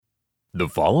The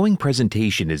following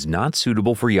presentation is not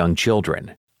suitable for young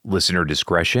children. Listener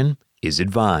discretion is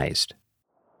advised.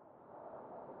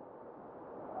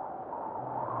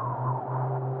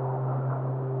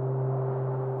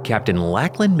 Captain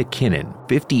Lachlan McKinnon,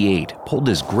 58, pulled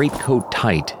his greatcoat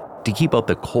tight to keep out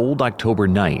the cold October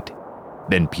night,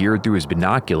 then peered through his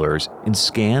binoculars and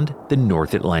scanned the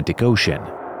North Atlantic Ocean.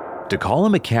 To call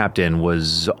him a captain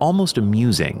was almost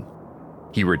amusing.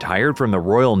 He retired from the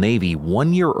Royal Navy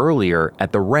 1 year earlier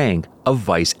at the rank of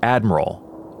Vice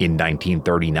Admiral in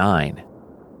 1939.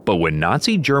 But when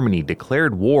Nazi Germany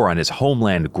declared war on his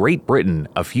homeland Great Britain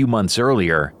a few months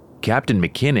earlier, Captain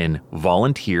McKinnon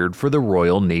volunteered for the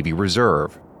Royal Navy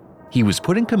Reserve. He was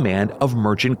put in command of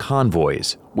merchant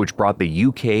convoys, which brought the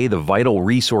UK the vital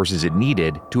resources it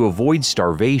needed to avoid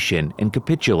starvation and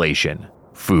capitulation: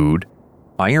 food,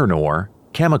 iron ore,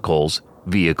 chemicals,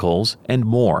 vehicles, and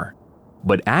more.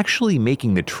 But actually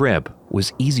making the trip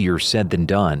was easier said than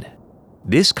done.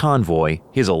 This convoy,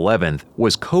 his 11th,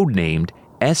 was codenamed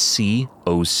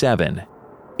SC-07.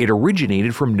 It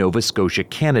originated from Nova Scotia,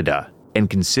 Canada, and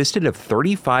consisted of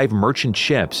 35 merchant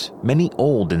ships, many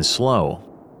old and slow.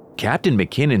 Captain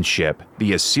McKinnon's ship,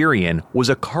 the Assyrian, was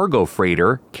a cargo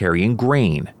freighter carrying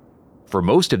grain. For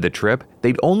most of the trip,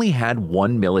 they'd only had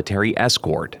one military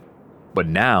escort. But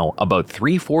now, about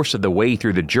 3/4 of the way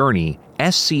through the journey,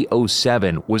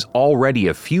 SC-07 was already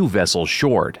a few vessels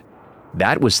short.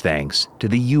 That was thanks to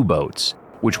the U-boats,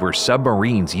 which were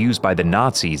submarines used by the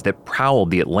Nazis that prowled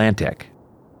the Atlantic.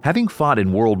 Having fought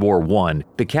in World War I,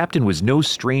 the captain was no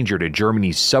stranger to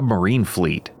Germany's submarine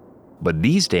fleet. But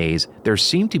these days, there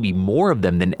seemed to be more of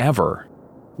them than ever.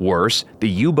 Worse, the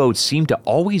U-boats seemed to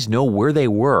always know where they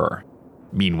were.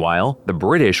 Meanwhile, the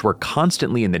British were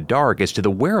constantly in the dark as to the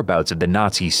whereabouts of the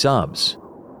Nazi subs.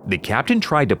 The captain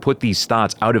tried to put these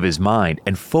thoughts out of his mind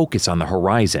and focus on the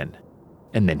horizon.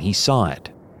 And then he saw it.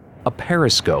 A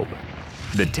periscope.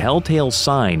 The telltale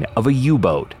sign of a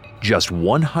U-boat, just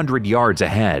 100 yards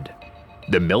ahead.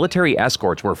 The military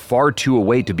escorts were far too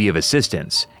away to be of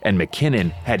assistance, and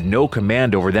McKinnon had no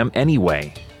command over them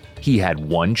anyway. He had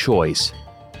one choice.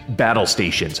 Battle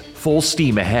stations, full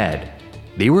steam ahead.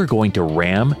 They were going to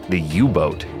ram the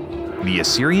U-boat. The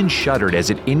Assyrian shuddered as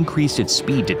it increased its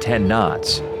speed to 10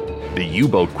 knots. The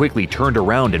U-boat quickly turned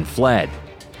around and fled.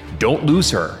 Don't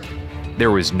lose her.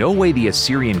 There was no way the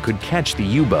Assyrian could catch the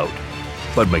U-boat,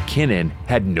 but McKinnon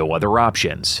had no other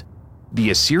options. The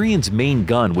Assyrian's main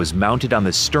gun was mounted on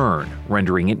the stern,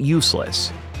 rendering it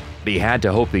useless. They had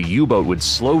to hope the U-boat would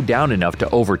slow down enough to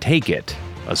overtake it,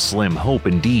 a slim hope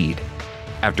indeed.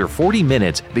 After 40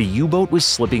 minutes, the U-boat was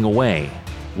slipping away.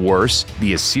 Worse,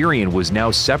 the Assyrian was now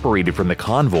separated from the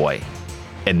convoy.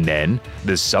 And then,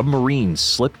 the submarine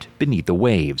slipped beneath the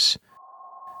waves.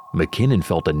 McKinnon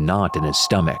felt a knot in his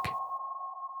stomach.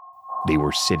 They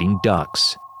were sitting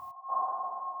ducks.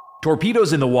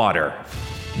 Torpedoes in the water!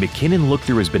 McKinnon looked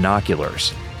through his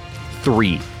binoculars.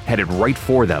 3 headed right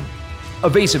for them.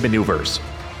 Evasive maneuvers.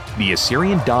 The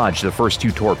Assyrian dodged the first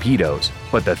 2 torpedoes,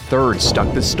 but the third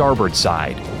stuck the starboard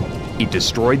side. It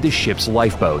destroyed the ship's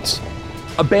lifeboats.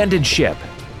 Abandoned ship!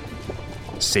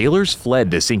 Sailors fled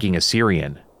the sinking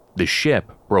Assyrian. The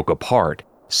ship broke apart,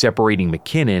 separating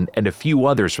McKinnon and a few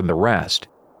others from the rest,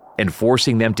 and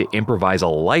forcing them to improvise a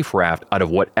life raft out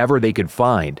of whatever they could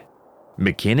find.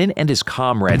 McKinnon and his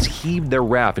comrades heaved their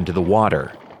raft into the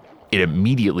water. It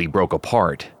immediately broke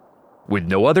apart. With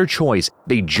no other choice,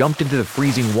 they jumped into the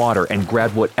freezing water and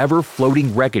grabbed whatever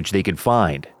floating wreckage they could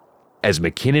find. As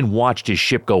McKinnon watched his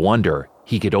ship go under,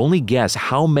 he could only guess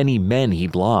how many men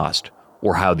he'd lost,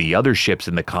 or how the other ships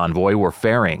in the convoy were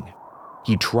faring.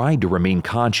 He tried to remain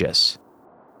conscious.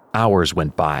 Hours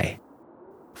went by.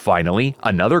 Finally,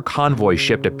 another convoy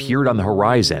ship appeared on the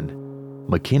horizon.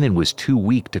 McKinnon was too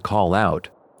weak to call out,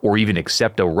 or even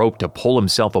accept a rope to pull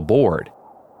himself aboard.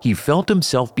 He felt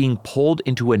himself being pulled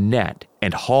into a net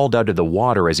and hauled out of the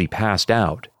water as he passed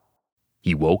out.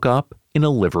 He woke up in a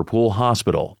Liverpool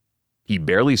hospital. He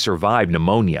barely survived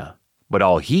pneumonia, but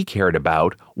all he cared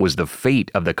about was the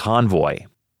fate of the convoy.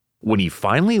 When he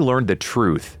finally learned the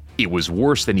truth, it was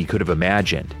worse than he could have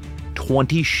imagined.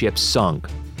 20 ships sunk,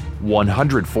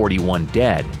 141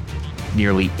 dead,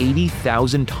 nearly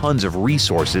 80,000 tons of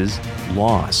resources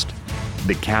lost.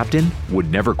 The captain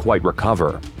would never quite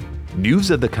recover.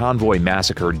 News of the convoy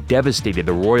massacre devastated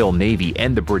the Royal Navy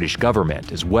and the British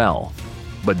government as well.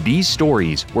 But these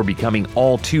stories were becoming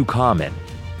all too common.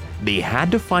 They had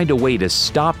to find a way to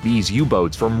stop these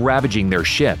U-boats from ravaging their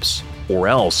ships, or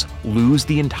else lose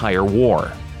the entire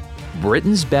war.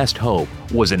 Britain's best hope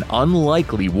was an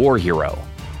unlikely war hero,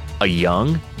 a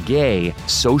young, gay,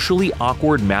 socially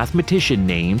awkward mathematician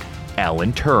named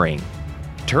Alan Turing.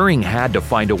 Turing had to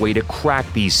find a way to crack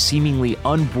these seemingly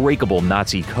unbreakable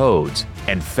Nazi codes,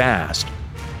 and fast,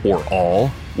 or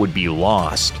all would be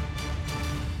lost.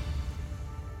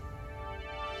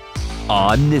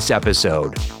 On this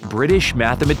episode, British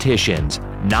mathematicians,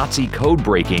 Nazi code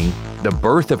breaking, the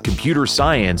birth of computer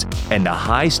science, and the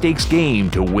high-stakes game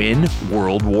to win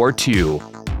World War II.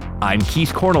 I'm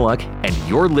Keith Corneluk, and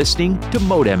you're listening to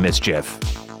Modem Mischief.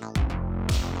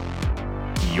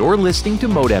 You're listening to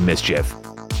Modem Mischief.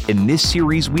 In this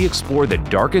series, we explore the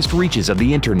darkest reaches of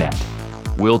the internet.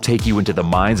 We'll take you into the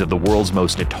minds of the world's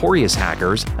most notorious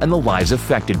hackers and the lives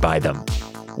affected by them.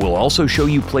 We'll also show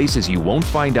you places you won't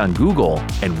find on Google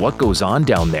and what goes on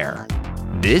down there.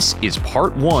 This is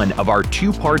part one of our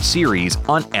two-part series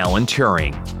on Alan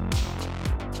Turing.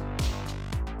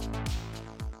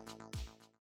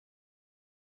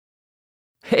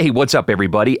 Hey, what's up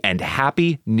everybody, and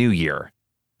Happy New Year.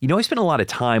 You know, I spent a lot of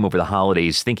time over the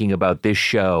holidays thinking about this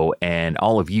show and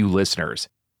all of you listeners.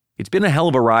 It's been a hell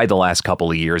of a ride the last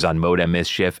couple of years on Modem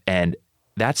Mischief, and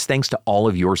that's thanks to all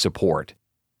of your support.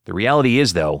 The reality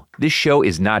is, though, this show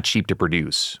is not cheap to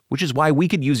produce, which is why we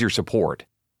could use your support.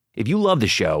 If you love the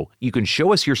show, you can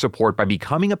show us your support by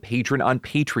becoming a patron on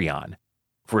Patreon.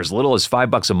 For as little as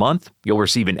 $5 a month, you'll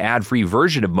receive an ad-free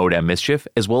version of Modem Mischief,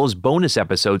 as well as bonus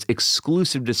episodes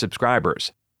exclusive to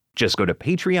subscribers. Just go to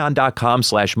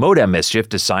patreon.com/Modem Mischief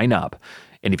to sign up.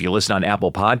 And if you listen on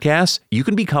Apple Podcasts, you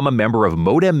can become a member of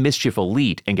Modem Mischief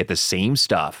Elite and get the same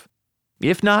stuff.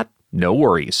 If not, no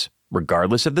worries.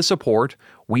 Regardless of the support,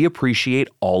 we appreciate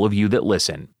all of you that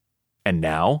listen. And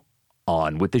now,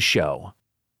 on with the show.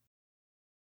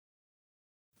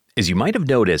 As you might have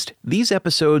noticed, these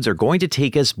episodes are going to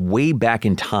take us way back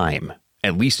in time,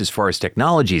 at least as far as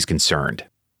technology is concerned.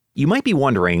 You might be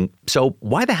wondering, so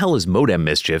why the hell is Modem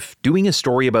Mischief doing a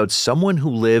story about someone who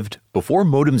lived before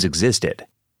modems existed?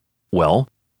 Well,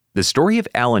 the story of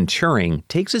Alan Turing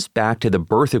takes us back to the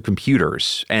birth of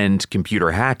computers and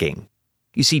computer hacking.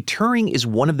 You see, Turing is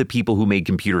one of the people who made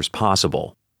computers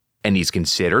possible, and he's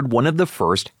considered one of the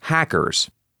first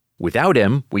hackers. Without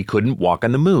him, we couldn't walk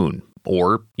on the moon,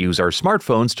 or use our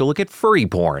smartphones to look at furry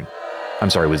porn. I'm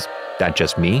sorry, was that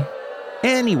just me?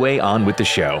 Anyway, on with the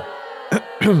show.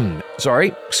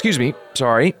 Sorry.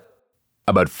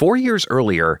 About 4 years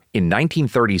earlier, in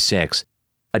 1936,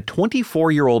 a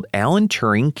 24-year-old Alan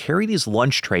Turing carried his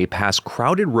lunch tray past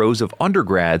crowded rows of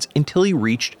undergrads until he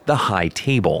reached the high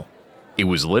table. It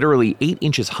was literally 8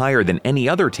 inches higher than any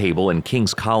other table in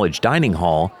King's College dining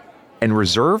hall and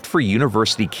reserved for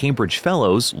University Cambridge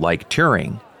fellows like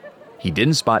Turing. He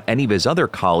didn't spot any of his other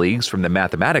colleagues from the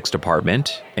mathematics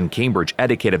department, and Cambridge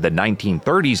etiquette of the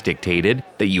 1930s dictated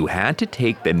that you had to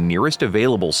take the nearest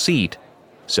available seat,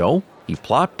 so he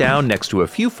plopped down next to a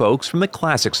few folks from the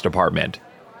classics department,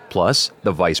 plus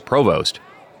the vice provost.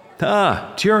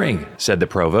 "Ah, Turing," said the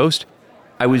provost.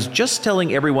 "I was just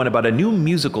telling everyone about a new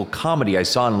musical comedy I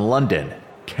saw in London,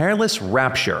 Careless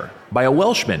Rapture, by a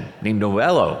Welshman named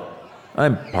Novello.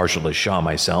 I'm partial to Shaw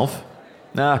myself.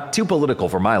 Too political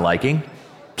for my liking.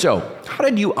 So, how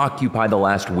did you occupy the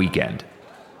last weekend?"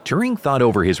 Turing thought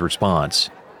over his response.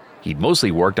 He'd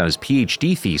mostly worked on his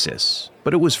PhD thesis,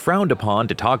 but it was frowned upon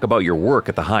to talk about your work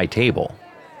at the high table.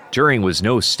 Turing was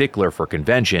no stickler for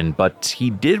convention, but he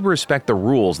did respect the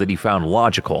rules that he found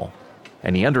logical,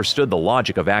 and he understood the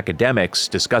logic of academics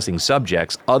discussing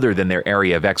subjects other than their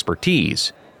area of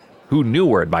expertise. Who knew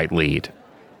where it might lead?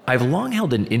 "I've long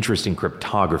held an interest in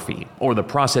cryptography, or the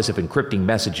process of encrypting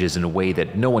messages in a way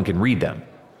that no one can read them,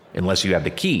 unless you have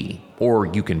the key, or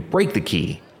you can break the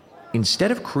key. Instead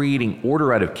of creating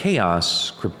order out of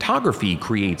chaos, cryptography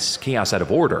creates chaos out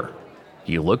of order."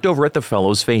 He looked over at the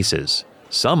fellows' faces.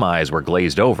 Some eyes were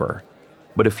glazed over,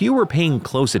 but a few were paying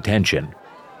close attention.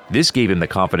 This gave him the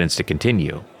confidence to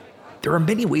continue. "There are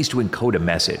many ways to encode a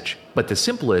message, but the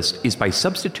simplest is by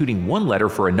substituting one letter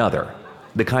for another,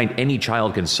 the kind any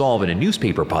child can solve in a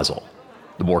newspaper puzzle.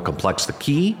 The more complex the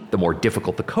key, the more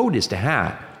difficult the code is to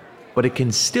hack, but it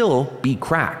can still be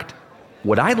cracked.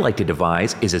 What I'd like to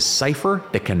devise is a cipher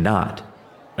that cannot."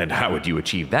 "And how would you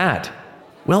achieve that?"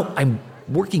 "Well, I'm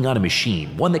working on a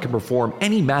machine, one that can perform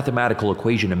any mathematical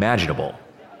equation imaginable."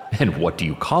 "And what do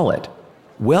you call it?"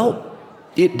 "Well,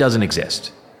 it doesn't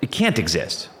exist. It can't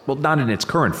exist. Well, not in its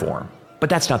current form. But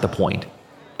that's not the point.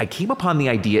 I came upon the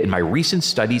idea in my recent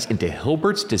studies into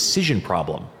Hilbert's decision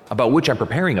problem, about which I'm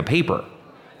preparing a paper."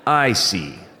 "I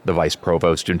see," the vice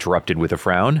provost interrupted with a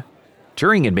frown.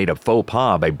 Turing had made a faux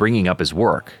pas by bringing up his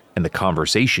work, and the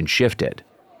conversation shifted.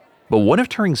 But one of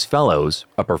Turing's fellows,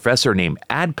 a professor named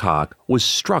Adcock, was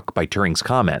struck by Turing's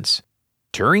comments.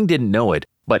 Turing didn't know it,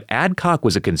 but Adcock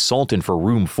was a consultant for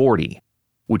Room 40.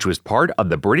 which was part of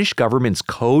the British government's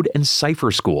Code and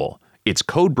Cipher School, its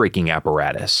code-breaking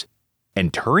apparatus.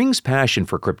 And Turing's passion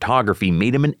for cryptography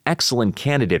made him an excellent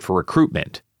candidate for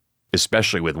recruitment,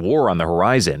 especially with war on the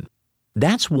horizon.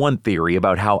 That's one theory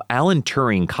about how Alan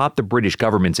Turing caught the British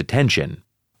government's attention.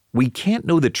 We can't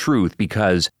know the truth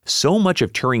because so much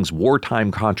of Turing's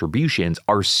wartime contributions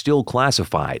are still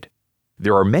classified.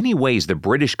 There are many ways the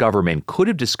British government could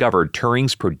have discovered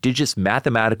Turing's prodigious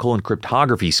mathematical and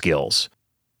cryptography skills.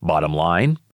 Bottom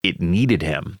line, it needed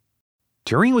him.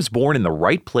 Turing was born in the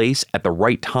right place at the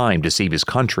right time to save his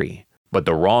country, but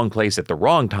the wrong place at the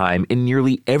wrong time in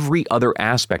nearly every other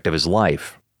aspect of his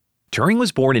life. Turing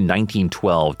was born in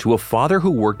 1912 to a father who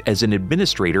worked as an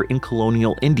administrator in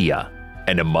colonial India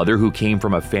and a mother who came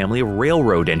from a family of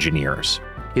railroad engineers.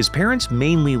 His parents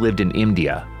mainly lived in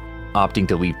India, opting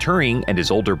to leave Turing and his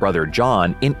older brother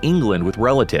John in England with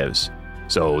relatives,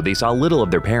 so they saw little of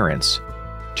their parents.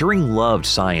 Turing loved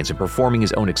science and performing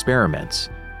his own experiments.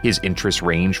 His interests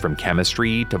ranged from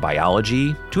chemistry to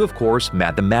biology to, of course,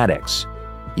 mathematics.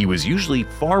 He was usually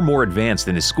far more advanced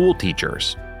than his school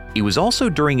teachers. It was also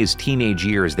during his teenage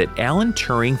years that Alan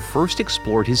Turing first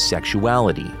explored his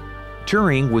sexuality.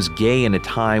 Turing was gay in a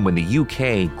time when the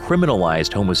UK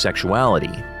criminalized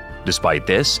homosexuality. Despite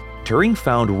this, Turing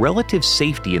found relative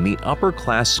safety in the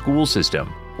upper-class school system,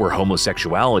 where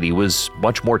homosexuality was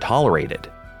much more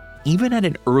tolerated. Even at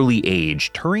an early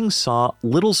age, Turing saw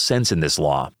little sense in this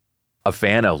law. A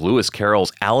fan of Lewis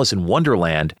Carroll's Alice in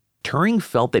Wonderland, Turing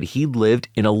felt that he lived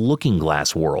in a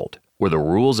looking-glass world, where the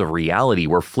rules of reality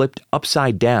were flipped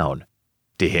upside down.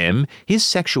 To him, his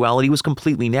sexuality was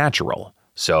completely natural,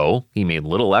 so he made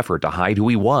little effort to hide who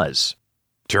he was.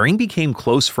 Turing became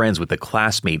close friends with a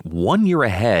classmate 1 year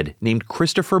ahead named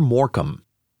Christopher Morcom.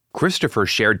 Christopher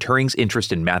shared Turing's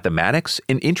interest in mathematics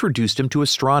and introduced him to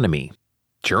astronomy.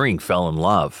 Turing fell in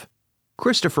love.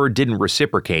 Christopher didn't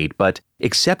reciprocate, but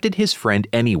accepted his friend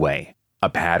anyway,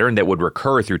 a pattern that would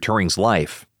recur through Turing's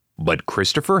life. But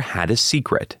Christopher had a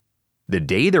secret. The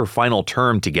day their final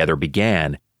term together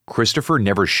began, Christopher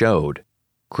never showed.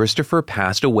 Christopher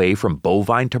passed away from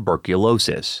bovine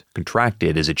tuberculosis,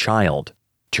 contracted as a child.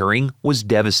 Turing was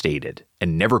devastated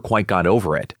and never quite got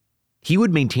over it. He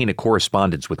would maintain a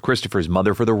correspondence with Christopher's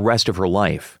mother for the rest of her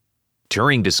life.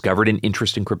 Turing discovered an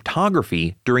interest in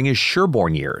cryptography during his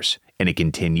Sherborne years, and it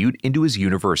continued into his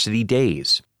university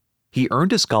days. He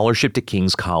earned a scholarship to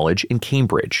King's College in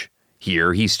Cambridge.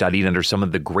 Here he studied under some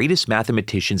of the greatest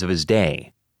mathematicians of his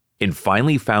day, and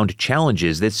finally found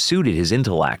challenges that suited his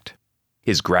intellect.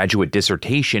 His graduate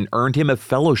dissertation earned him a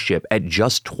fellowship at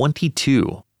just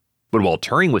 22. But while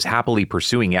Turing was happily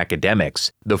pursuing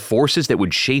academics, the forces that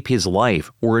would shape his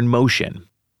life were in motion.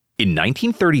 In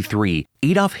 1933,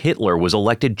 Adolf Hitler was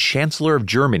elected Chancellor of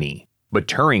Germany, but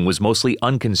Turing was mostly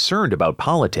unconcerned about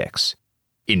politics.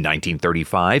 In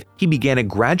 1935, he began a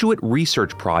graduate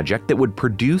research project that would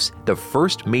produce the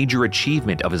first major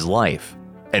achievement of his life,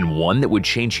 and one that would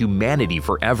change humanity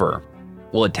forever.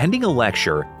 While attending a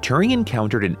lecture, Turing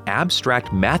encountered an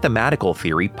abstract mathematical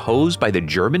theory posed by the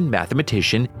German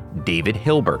mathematician David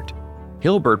Hilbert.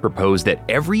 Hilbert proposed that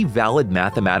every valid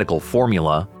mathematical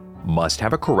formula must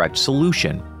have a correct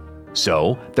solution.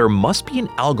 So, there must be an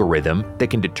algorithm that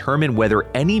can determine whether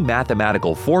any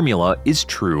mathematical formula is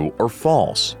true or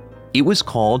false. It was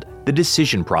called the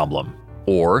decision problem,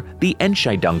 or the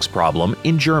Entscheidungsproblem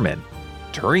in German.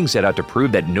 Turing set out to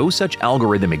prove that no such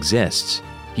algorithm exists.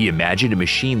 He imagined a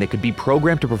machine that could be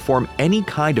programmed to perform any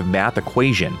kind of math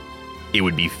equation. It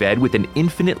would be fed with an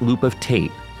infinite loop of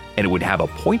tape, and it would have a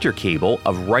pointer cable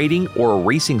of writing or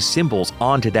erasing symbols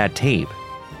onto that tape.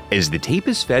 As the tape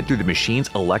is fed through the machine's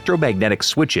electromagnetic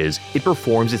switches, it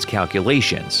performs its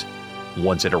calculations.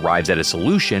 Once it arrives at a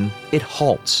solution, it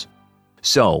halts.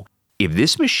 So, if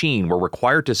this machine were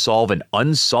required to solve an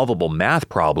unsolvable math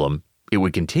problem, it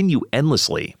would continue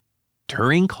endlessly.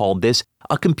 Turing called this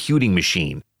a computing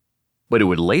machine, but it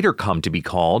would later come to be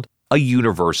called a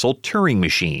universal Turing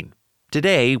machine.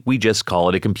 Today, we just call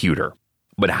it a computer.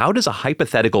 But how does a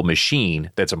hypothetical machine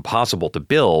that's impossible to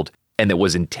build and that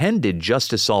was intended just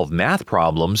to solve math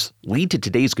problems lead to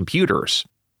today's computers?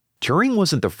 Turing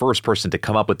wasn't the first person to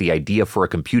come up with the idea for a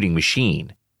computing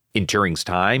machine. In Turing's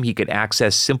time, he could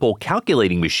access simple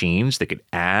calculating machines that could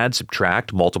add,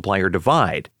 subtract, multiply, or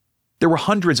divide. There were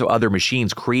hundreds of other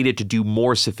machines created to do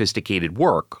more sophisticated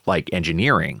work, like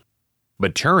engineering.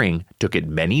 But Turing took it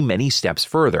many, many steps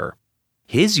further.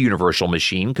 His universal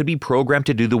machine could be programmed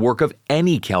to do the work of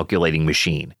any calculating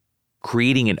machine,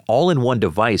 creating an all-in-one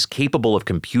device capable of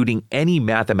computing any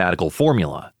mathematical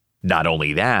formula. Not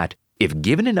only that, if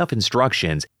given enough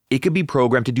instructions, It could be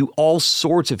programmed to do all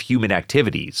sorts of human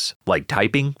activities, like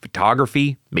typing,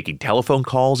 photography, making telephone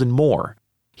calls, and more.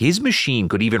 His machine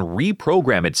could even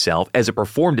reprogram itself as it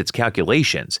performed its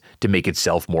calculations to make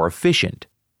itself more efficient.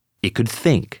 It could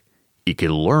think. It could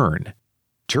learn.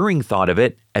 Turing thought of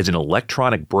it as an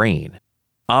electronic brain.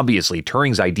 Obviously,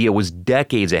 Turing's idea was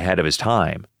decades ahead of his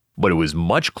time, but it was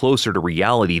much closer to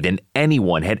reality than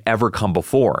anyone had ever come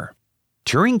before.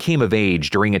 Turing came of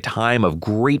age during a time of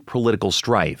great political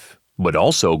strife, but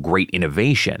also great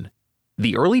innovation.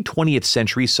 The early 20th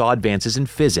century saw advances in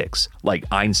physics, like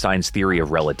Einstein's theory of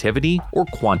relativity or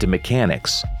quantum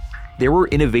mechanics. There were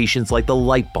innovations like the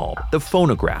light bulb, the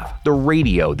phonograph, the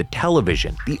radio, the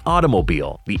television, the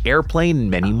automobile, the airplane,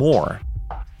 and many more.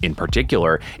 In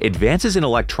particular, advances in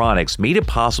electronics made it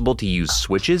possible to use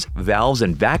switches, valves,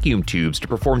 and vacuum tubes to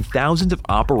perform thousands of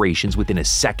operations within a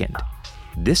second.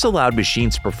 This allowed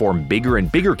machines to perform bigger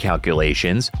and bigger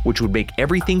calculations, which would make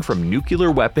everything from nuclear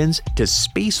weapons to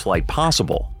spaceflight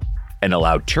possible, and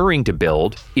allowed Turing to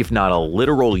build, if not a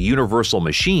literal universal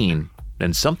machine,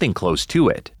 then something close to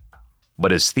it.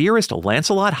 But as theorist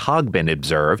Lancelot Hogben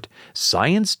observed,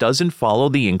 science doesn't follow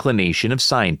the inclination of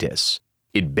scientists.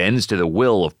 It bends to the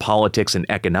will of politics and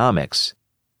economics.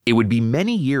 It would be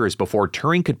many years before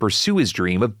Turing could pursue his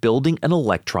dream of building an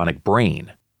electronic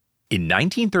brain. In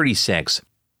 1936,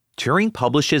 Turing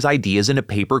published his ideas in a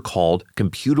paper called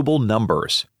Computable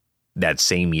Numbers. That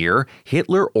same year,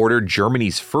 Hitler ordered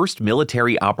Germany's first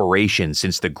military operation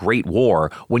since the Great War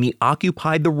when he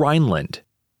occupied the Rhineland.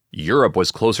 Europe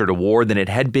was closer to war than it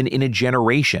had been in a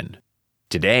generation.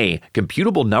 Today,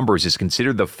 computable numbers is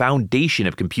considered the foundation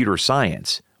of computer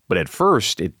science, but at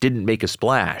first it didn't make a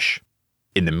splash.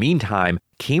 In the meantime,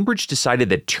 Cambridge decided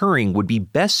that Turing would be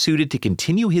best suited to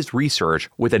continue his research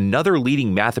with another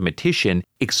leading mathematician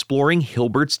exploring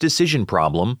Hilbert's decision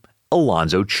problem,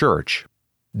 Alonzo Church.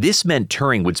 This meant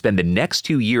Turing would spend the next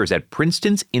 2 years at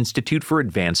Princeton's Institute for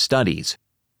Advanced Studies,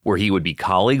 where he would be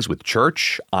colleagues with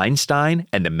Church, Einstein,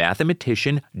 and the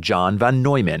mathematician John von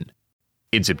Neumann.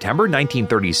 In September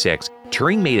 1936,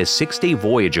 Turing made a 6-day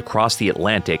voyage across the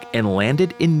Atlantic and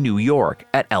landed in New York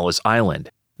at Ellis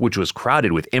Island, which was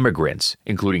crowded with immigrants,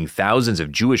 including thousands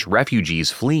of Jewish refugees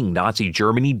fleeing Nazi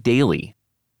Germany daily.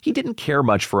 He didn't care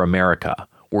much for America,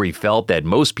 where he felt that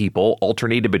most people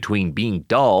alternated between being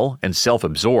dull and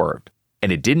self-absorbed,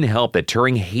 and it didn't help that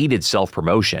Turing hated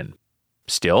self-promotion.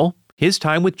 Still, his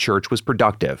time with Church was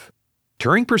productive.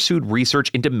 Turing pursued research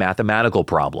into mathematical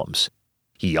problems.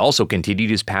 He also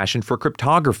continued his passion for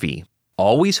cryptography,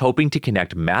 always hoping to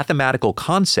connect mathematical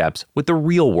concepts with the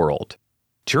real world.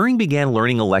 Turing began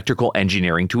learning electrical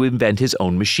engineering to invent his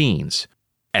own machines.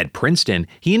 At Princeton,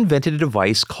 he invented a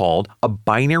device called a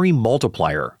binary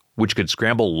multiplier, which could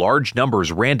scramble large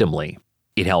numbers randomly.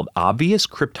 It held obvious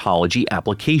cryptology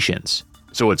applications.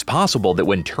 So it's possible that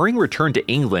when Turing returned to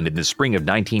England in the spring of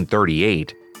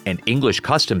 1938, and English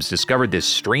customs discovered this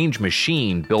strange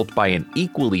machine built by an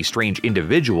equally strange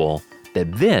individual,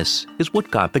 that this is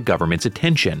what got the government's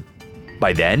attention.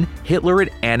 By then, Hitler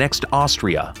had annexed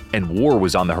Austria, and war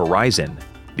was on the horizon.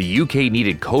 The UK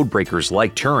needed codebreakers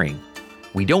like Turing.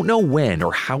 We don't know when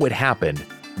or how it happened,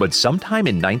 but sometime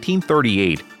in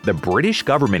 1938, the British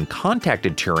government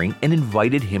contacted Turing and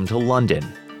invited him to London,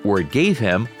 where it gave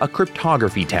him a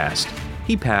cryptography test.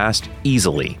 He passed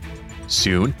easily.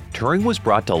 Soon, Turing was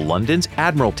brought to London's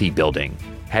Admiralty Building,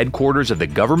 headquarters of the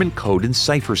Government Code and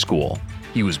Cipher School.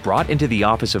 He was brought into the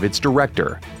office of its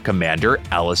director, Commander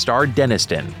Alistair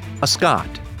Denniston, a Scot.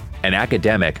 An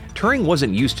academic, Turing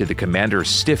wasn't used to the commander's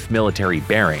stiff military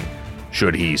bearing.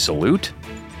 Should he salute?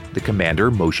 The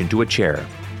commander motioned to a chair.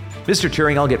 "Mr.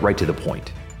 Turing, I'll get right to the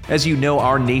point. As you know,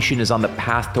 our nation is on the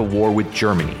path to war with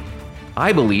Germany.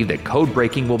 I believe that code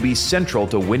breaking will be central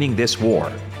to winning this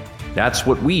war. That's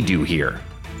what we do here,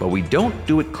 but we don't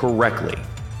do it correctly.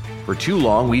 For too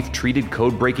long, we've treated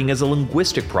code breaking as a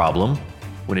linguistic problem,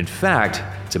 when in fact,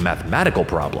 it's a mathematical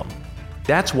problem.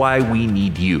 That's why we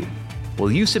need you.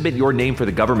 Will you submit your name for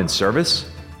the government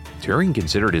service?" Turing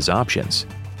considered his options.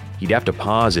 He'd have to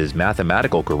pause his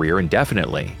mathematical career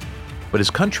indefinitely, but his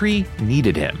country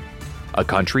needed him. A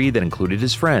country that included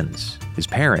his friends, his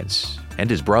parents, and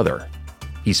his brother.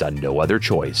 He saw no other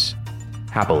choice.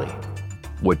 Happily.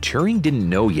 What Turing didn't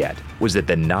know yet was that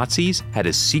the Nazis had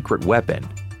a secret weapon,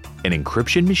 an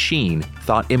encryption machine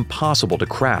thought impossible to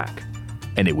crack,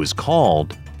 and it was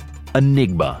called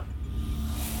Enigma.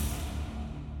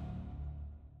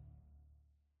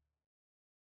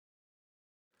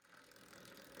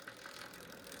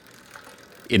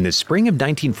 In the spring of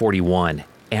 1941,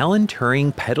 Alan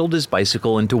Turing pedaled his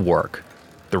bicycle into work.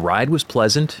 The ride was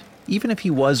pleasant, even if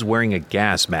he was wearing a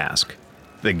gas mask.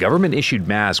 The government-issued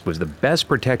mask was the best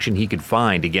protection he could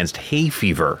find against hay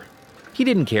fever. He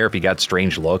didn't care if he got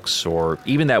strange looks, or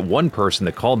even that one person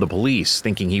that called the police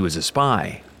thinking he was a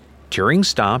spy. Turing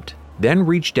stopped, then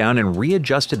reached down and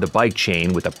readjusted the bike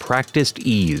chain with a practiced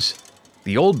ease.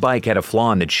 The old bike had a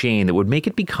flaw in the chain that would make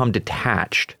it become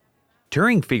detached.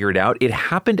 Turing figured out it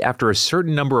happened after a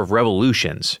certain number of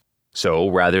revolutions. So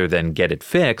rather than get it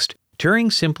fixed,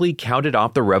 Turing simply counted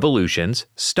off the revolutions,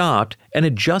 stopped, and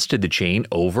adjusted the chain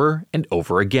over and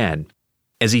over again.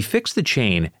 As he fixed the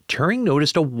chain, Turing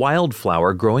noticed a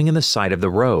wildflower growing in the side of the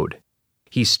road.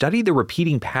 He studied the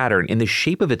repeating pattern in the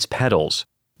shape of its petals,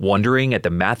 wondering at the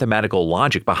mathematical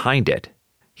logic behind it.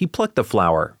 He plucked the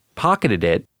flower, pocketed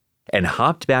it, and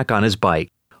hopped back on his bike,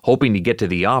 hoping to get to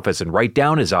the office and write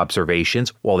down his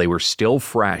observations while they were still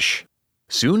fresh.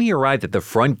 Soon he arrived at the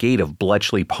front gate of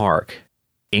Bletchley Park,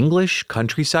 English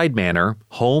countryside manor,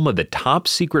 home of the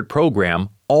top-secret program,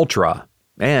 Ultra,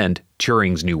 and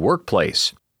Turing's new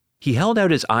workplace. He held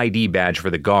out his ID badge for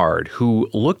the guard, who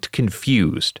looked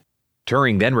confused.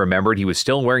 Turing then remembered he was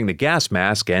still wearing the gas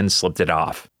mask and slipped it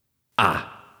off.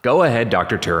 Go ahead,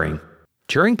 Dr. Turing.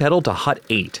 Turing pedaled to Hut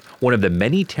 8, one of the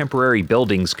many temporary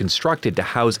buildings constructed to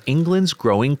house England's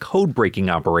growing code-breaking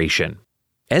operation.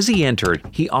 As he entered,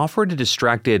 he offered a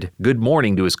distracted good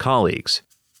morning to his colleagues.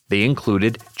 They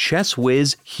included chess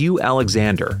whiz Hugh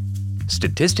Alexander,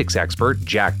 statistics expert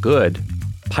Jack Good,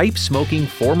 pipe-smoking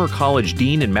former college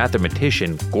dean and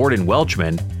mathematician Gordon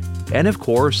Welchman, and of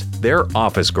course, their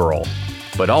office girl,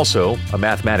 but also a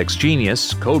mathematics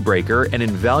genius, codebreaker, and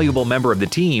invaluable member of the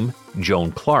team,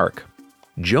 Joan Clark.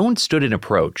 Joan stood and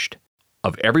approached.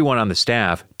 Of everyone on the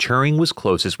staff, Turing was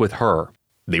closest with her.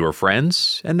 They were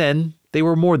friends, and then they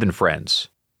were more than friends.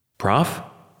 Prof,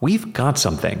 we've got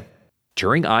something.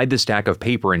 Turing eyed the stack of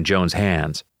paper in Joan's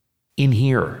hands. In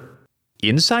here.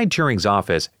 Inside Turing's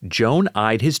office, Joan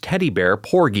eyed his teddy bear,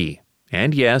 Porgy.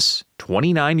 And yes,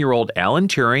 29-year-old Alan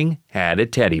Turing had a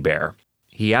teddy bear.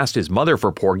 He asked his mother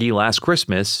for Porgy last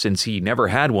Christmas since he never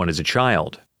had one as a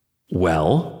child.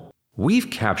 Well, we've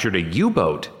captured a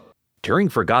U-boat. Turing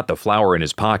forgot the flower in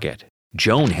his pocket.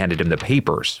 Joan handed him the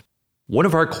papers. One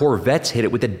of our corvettes hit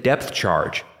it with a depth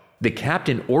charge. The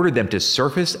captain ordered them to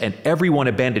surface and everyone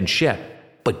abandoned ship.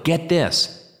 But get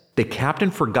this, the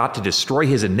captain forgot to destroy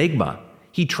his Enigma.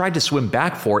 He tried to swim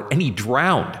back for it and he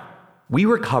drowned. We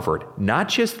recovered not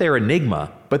just their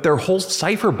Enigma, but their whole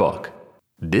cipher book.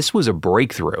 This was a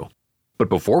breakthrough. But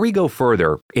before we go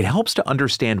further, it helps to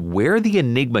understand where the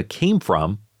Enigma came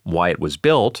from, why it was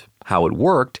built, how it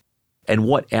worked, and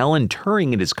what Alan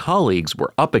Turing and his colleagues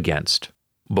were up against.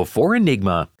 Before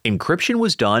Enigma, encryption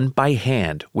was done by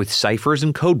hand with ciphers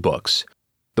and codebooks.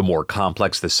 The more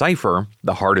complex the cipher,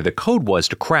 the harder the code was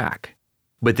to crack.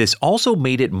 But this also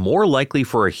made it more likely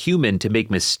for a human to make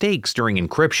mistakes during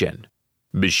encryption.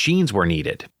 Machines were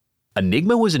needed.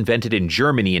 Enigma was invented in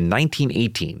Germany in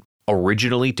 1918,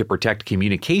 originally to protect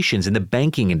communications in the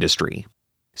banking industry.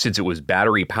 Since it was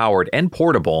battery-powered and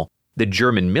portable, the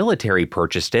German military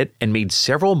purchased it and made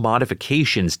several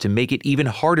modifications to make it even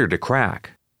harder to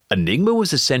crack. Enigma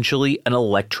was essentially an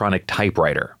electronic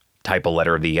typewriter. Type a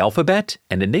letter of the alphabet,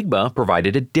 and Enigma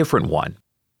provided a different one.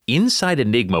 Inside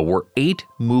Enigma were 8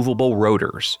 movable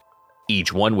rotors.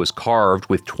 Each one was carved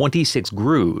with 26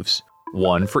 grooves,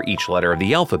 one for each letter of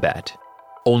the alphabet.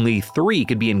 Only 3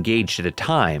 could be engaged at a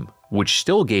time, which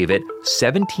still gave it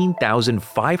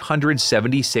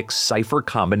 17,576 cipher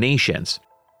combinations.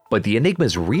 But the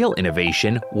Enigma's real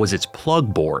innovation was its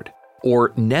plug board,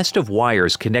 or nest of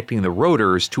wires connecting the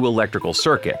rotors to electrical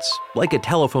circuits, like a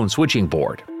telephone switching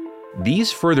board.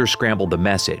 These further scrambled the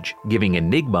message, giving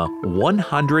Enigma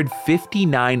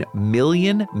 159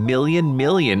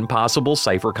 million possible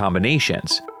cipher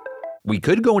combinations. We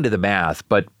could go into the math,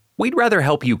 but we'd rather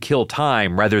help you kill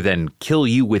time rather than kill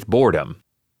you with boredom.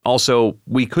 Also,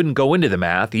 we couldn't go into the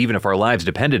math even if our lives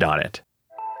depended on it.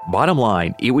 Bottom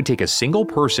line, it would take a single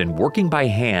person working by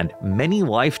hand many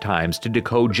lifetimes to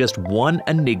decode just one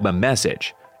Enigma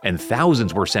message, and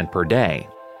thousands were sent per day.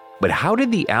 But how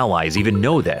did the Allies even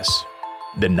know this?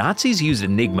 The Nazis used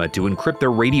Enigma to encrypt their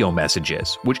radio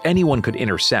messages, which anyone could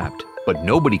intercept, but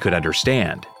nobody could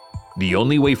understand. The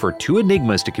only way for 2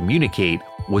 Enigmas to communicate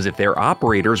was if their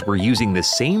operators were using the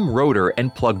same rotor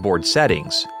and plugboard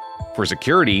settings. For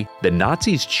security, the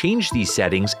Nazis changed these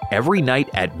settings every night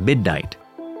at midnight.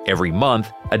 Every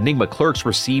month, Enigma clerks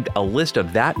received a list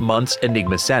of that month's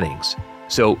Enigma settings.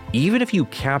 So even if you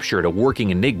captured a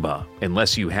working Enigma,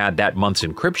 unless you had that month's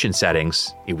encryption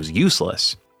settings, it was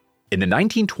useless. In the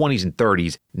 1920s and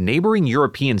 30s, neighboring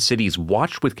European cities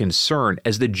watched with concern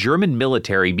as the German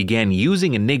military began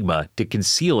using Enigma to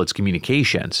conceal its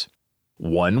communications.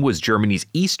 One was Germany's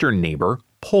eastern neighbor,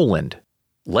 Poland.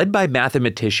 Led by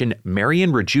mathematician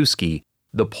Marian Rejewski,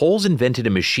 the Poles invented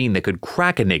a machine that could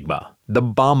crack Enigma, the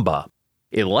Bomba.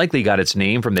 It likely got its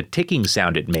name from the ticking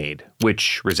sound it made,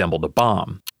 which resembled a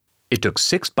bomb. It took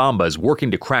 6 Bombas working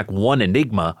to crack one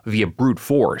Enigma via brute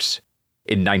force.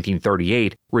 In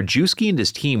 1938, Rejewski and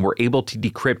his team were able to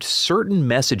decrypt certain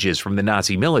messages from the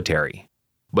Nazi military.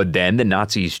 But then the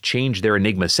Nazis changed their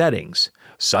Enigma settings.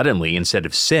 Suddenly, instead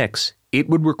of 6, it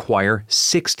would require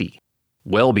 60,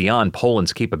 well beyond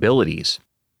Poland's capabilities.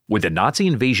 With the Nazi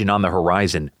invasion on the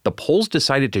horizon, the Poles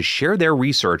decided to share their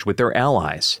research with their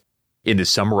allies. In the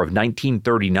summer of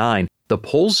 1939, the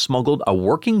Poles smuggled a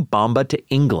working Bomba to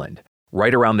England,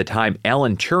 right around the time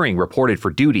Alan Turing reported for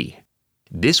duty.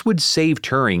 This would save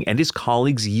Turing and his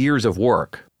colleagues years of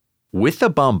work. With the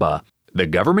Bomba, the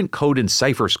Government Code and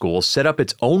Cipher School set up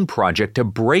its own project to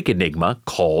break Enigma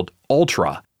called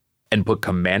Ultra, and put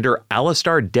Commander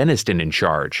Alistair Denniston in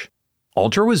charge.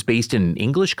 Ultra was based in an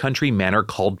English country manor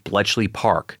called Bletchley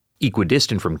Park,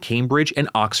 equidistant from Cambridge and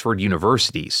Oxford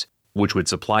universities, which would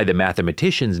supply the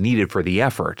mathematicians needed for the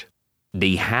effort.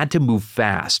 They had to move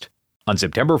fast. On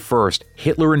September 1st,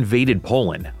 Hitler invaded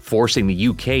Poland, forcing the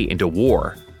UK into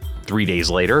war. 3 days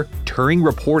later, Turing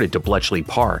reported to Bletchley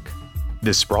Park.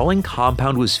 The sprawling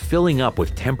compound was filling up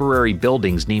with temporary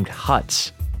buildings named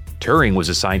huts. Turing was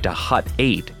assigned to Hut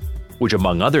 8, which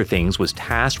among other things was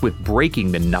tasked with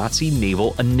breaking the Nazi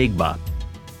naval Enigma.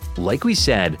 Like we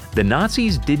said, the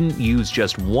Nazis didn't use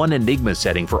just one Enigma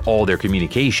setting for all their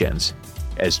communications.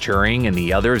 As Turing and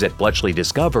the others at Bletchley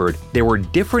discovered, there were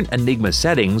different Enigma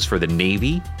settings for the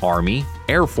Navy, Army,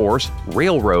 Air Force,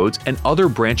 railroads, and other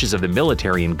branches of the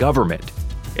military and government,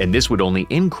 and this would only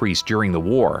increase during the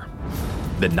war.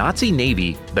 The Nazi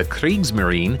Navy, the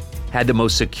Kriegsmarine, had the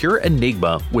most secure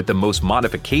Enigma with the most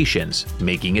modifications,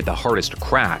 making it the hardest to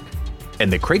crack.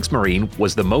 And the Kriegsmarine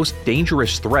was the most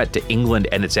dangerous threat to England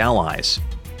and its allies.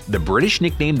 The British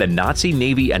nicknamed the Nazi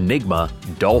Navy Enigma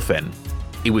Dolphin.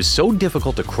 It was so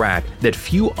difficult to crack that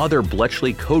few other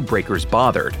Bletchley codebreakers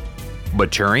bothered.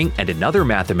 But Turing and another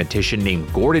mathematician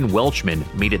named Gordon Welchman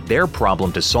made it their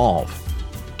problem to solve.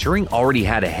 Turing already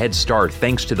had a head start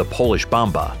thanks to the Polish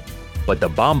Bomba. But the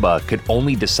Bomba could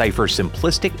only decipher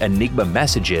simplistic Enigma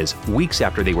messages weeks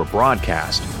after they were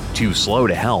broadcast, too slow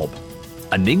to help.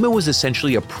 Enigma was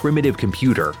essentially a primitive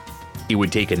computer. It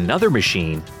would take another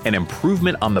machine, an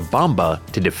improvement on the Bomba,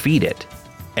 to defeat it.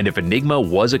 And if Enigma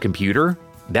was a computer,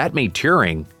 that made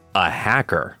Turing a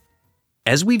hacker.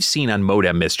 As we've seen on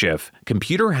Modem Mischief,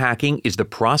 computer hacking is the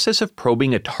process of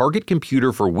probing a target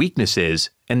computer for weaknesses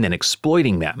and then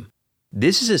exploiting them.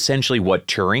 This is essentially what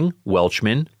Turing,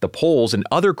 Welchman, the Poles, and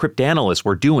other cryptanalysts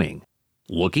were doing,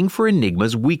 looking for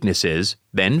Enigma's weaknesses,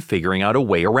 then figuring out a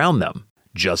way around them,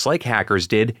 just like hackers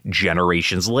did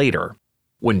generations later.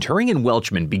 When Turing and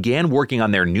Welchman began working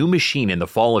on their new machine in the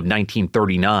fall of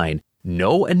 1939,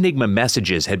 no Enigma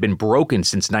messages had been broken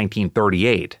since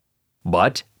 1938,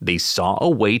 but they saw a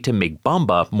way to make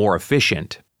Bomba more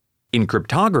efficient. In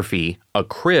cryptography, a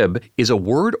crib is a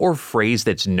word or phrase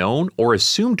that's known or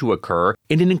assumed to occur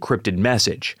in an encrypted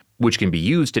message, which can be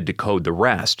used to decode the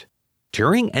rest.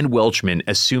 Turing and Welchman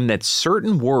assumed that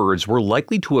certain words were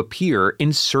likely to appear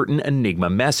in certain Enigma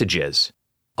messages.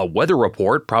 A weather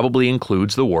report probably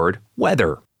includes the word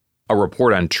weather. A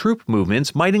report on troop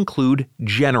movements might include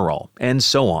general, and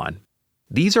so on.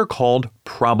 These are called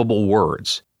probable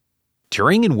words.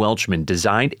 Turing and Welchman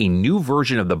designed a new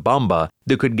version of the Bomba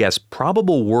that could guess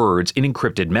probable words in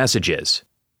encrypted messages.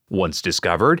 Once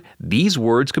discovered, these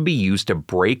words could be used to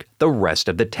break the rest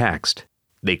of the text.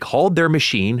 They called their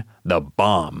machine the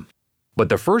bomb. But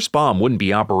the first bomb wouldn't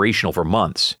be operational for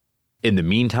months. In the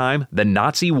meantime, the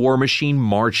Nazi war machine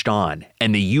marched on,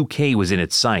 and the UK was in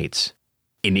its sights.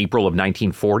 In April of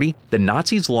 1940, the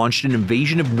Nazis launched an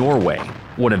invasion of Norway,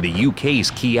 one of the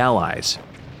UK's key allies.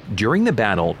 During the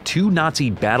battle, 2 Nazi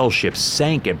battleships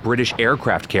sank a British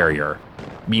aircraft carrier.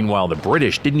 Meanwhile, the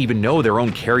British didn't even know their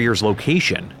own carrier's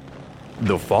location.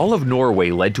 The fall of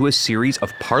Norway led to a series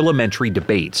of parliamentary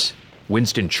debates.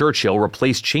 Winston Churchill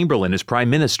replaced Chamberlain as Prime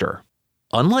Minister.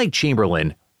 Unlike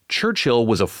Chamberlain, Churchill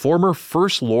was a former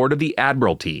First Lord of the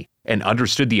Admiralty and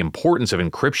understood the importance of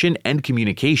encryption and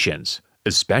communications,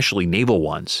 especially naval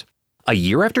ones. A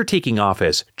year after taking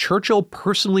office, Churchill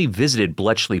personally visited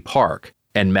Bletchley Park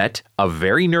and met a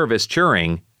very nervous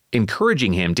Turing,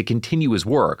 encouraging him to continue his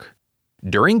work.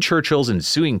 During Churchill's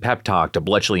ensuing pep talk to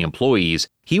Bletchley employees,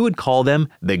 he would call them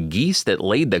the geese that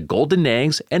laid the golden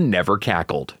eggs and never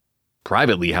cackled.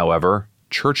 Privately, however,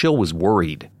 Churchill was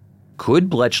worried. Could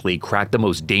Bletchley crack the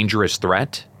most dangerous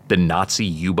threat, the Nazi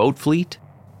U-boat fleet?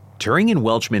 Turing and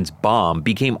Welchman's bomb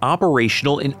became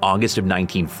operational in August of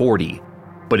 1940,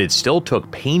 but it still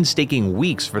took painstaking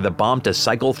weeks for the bomb to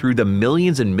cycle through the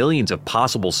millions and millions of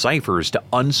possible ciphers to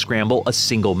unscramble a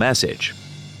single message.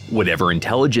 Whatever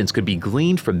intelligence could be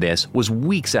gleaned from this was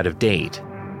weeks out of date.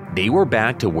 They were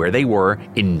back to where they were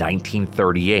in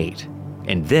 1938,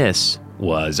 and this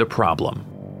was a problem.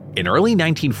 In early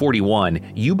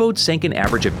 1941, U-boats sank an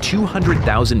average of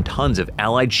 200,000 tons of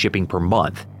Allied shipping per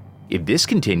month. If this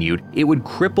continued, it would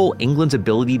cripple England's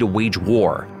ability to wage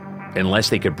war, unless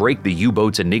they could break the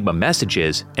U-boats' Enigma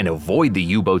messages and avoid the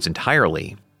U-boats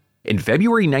entirely. In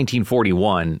February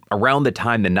 1941, around the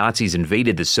time the Nazis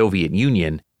invaded the Soviet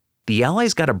Union, the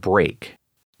Allies got a break.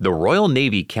 The Royal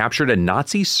Navy captured a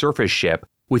Nazi surface ship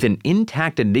with an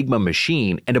intact Enigma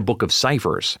machine and a book of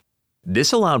ciphers.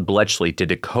 This allowed Bletchley to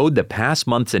decode the past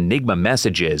month's Enigma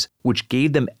messages, which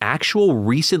gave them actual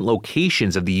recent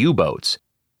locations of the U-boats.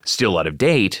 Still out of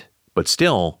date, but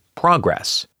still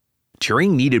progress.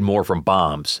 Turing needed more from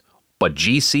bombs, but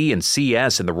GC and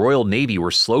CS and the Royal Navy were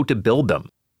slow to build them.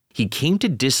 He came to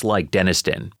dislike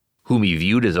Denniston, whom he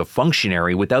viewed as a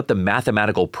functionary without the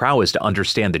mathematical prowess to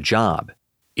understand the job.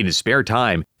 In his spare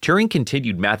time, Turing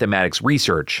continued mathematics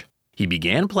research. He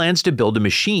began plans to build a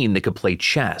machine that could play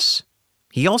chess.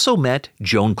 He also met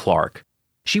Joan Clark.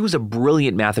 She was a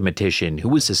brilliant mathematician who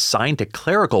was assigned to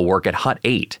clerical work at Hut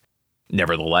 8.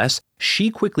 Nevertheless, she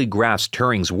quickly grasped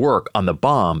Turing's work on the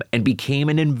bomb and became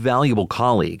an invaluable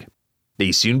colleague.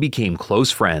 They soon became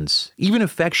close friends, even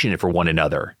affectionate for one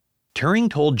another. Turing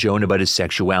told Joan about his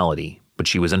sexuality, but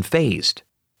she was unfazed.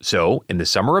 So, in the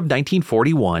summer of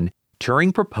 1941,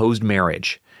 Turing proposed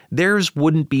marriage. Theirs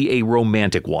wouldn't be a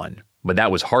romantic one, but that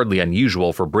was hardly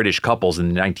unusual for British couples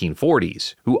in the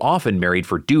 1940s, who often married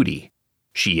for duty.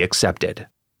 She accepted.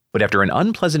 But after an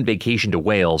unpleasant vacation to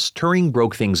Wales, Turing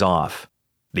broke things off.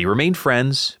 They remained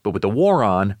friends, but with the war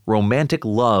on, romantic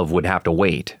love would have to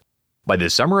wait. By the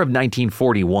summer of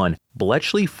 1941,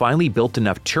 Bletchley finally built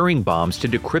enough Turing bombs to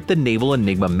decrypt the naval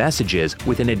Enigma messages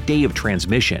within a day of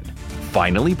transmission,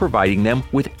 finally providing them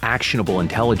with actionable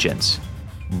intelligence.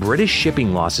 British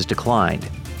shipping losses declined,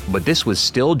 but this was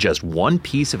still just one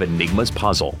piece of Enigma's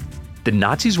puzzle. The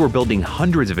Nazis were building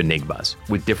hundreds of Enigmas,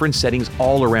 with different settings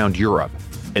all around Europe,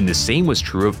 and the same was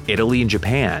true of Italy and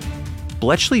Japan.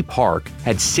 Bletchley Park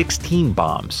had 16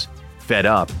 bombs. Fed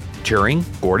up, Turing,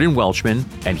 Gordon Welchman,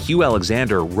 and Hugh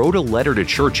Alexander wrote a letter to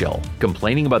Churchill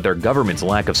complaining about their government's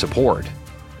lack of support.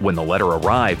 When the letter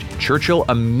arrived, Churchill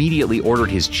immediately ordered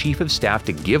his chief of staff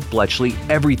to give Bletchley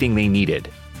everything they needed.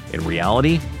 In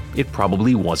reality, it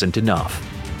probably wasn't enough.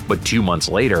 But 2 months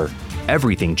later,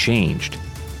 everything changed.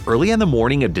 Early on the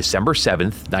morning of December 7,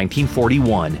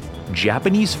 1941,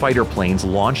 Japanese fighter planes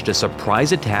launched a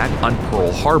surprise attack on Pearl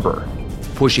Harbor,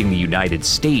 pushing the United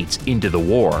States into the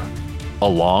war,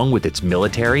 along with its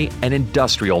military and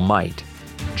industrial might.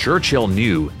 Churchill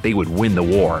knew they would win the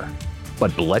war,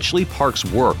 but Bletchley Park's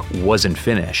work wasn't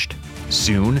finished.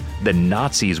 Soon, the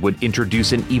Nazis would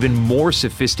introduce an even more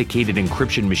sophisticated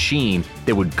encryption machine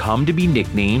that would come to be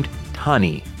nicknamed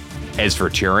Tunny. As for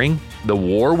Turing, the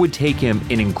war would take him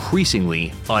in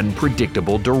increasingly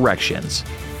unpredictable directions.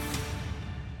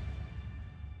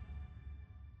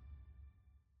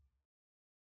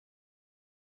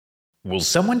 Will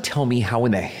someone tell me how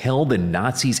in the hell the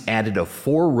Nazis added a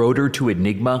 4-rotor to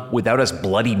Enigma without us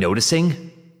bloody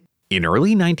noticing? In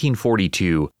early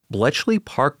 1942, Bletchley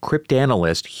Park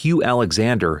cryptanalyst Hugh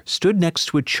Alexander stood next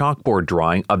to a chalkboard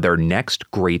drawing of their next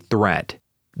great threat,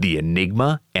 the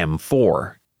Enigma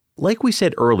M4. Like we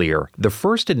said earlier, the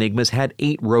first Enigmas had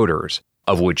 8 rotors,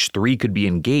 of which 3 could be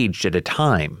engaged at a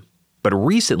time. But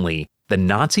recently, the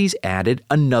Nazis added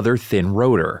another thin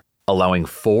rotor, allowing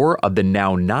 4 of the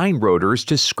now 9 rotors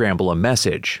to scramble a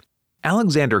message.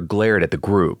 Alexander glared at the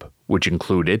group, which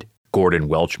included Gordon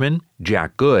Welchman,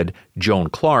 Jack Good, Joan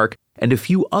Clark, and a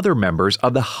few other members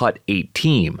of the Hut 8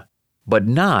 team, but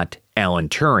not Alan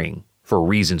Turing, for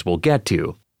reasons we'll get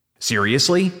to.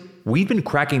 Seriously? We've been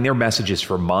cracking their messages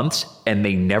for months, and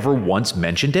they never once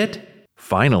mentioned it?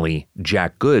 Finally,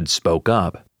 Jack Good spoke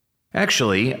up.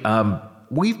 Actually,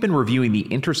 we've been reviewing the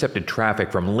intercepted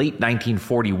traffic from late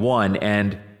 1941,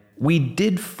 and we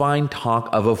did find talk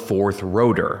of a 4th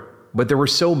rotor, but there were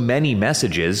so many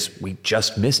messages, we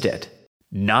just missed it.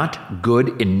 Not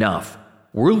good enough.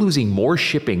 We're losing more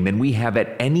shipping than we have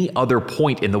at any other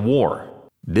point in the war.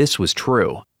 This was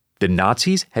true. The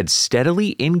Nazis had steadily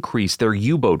increased their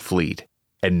U-boat fleet,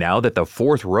 and now that the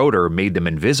 4th rotor made them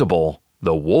invisible,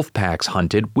 the wolf packs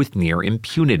hunted with near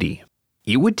impunity.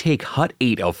 It would take Hut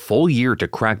 8 a full year to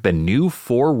crack the new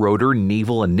 4-rotor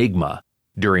naval Enigma,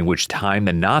 during which time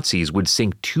the Nazis would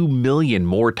sink 2 million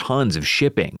more tons of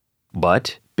shipping.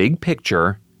 But, big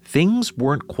picture, things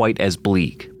weren't quite as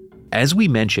bleak. As we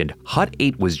mentioned, Hut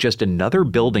 8 was just another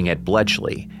building at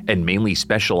Bletchley and mainly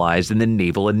specialized in the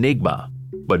naval Enigma.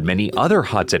 But many other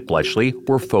huts at Bletchley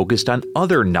were focused on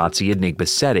other Nazi Enigma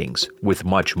settings, with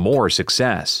much more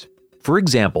success. For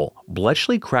example,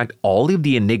 Bletchley cracked all of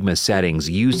the Enigma settings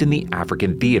used in the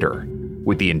African theater.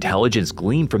 With the intelligence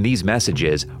gleaned from these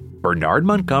messages, Bernard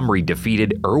Montgomery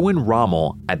defeated Erwin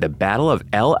Rommel at the Battle of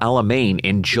El Alamein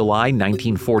in July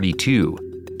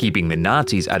 1942, keeping the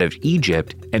Nazis out of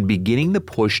Egypt and beginning the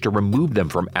push to remove them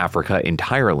from Africa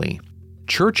entirely.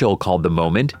 Churchill called the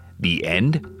moment the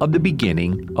end of the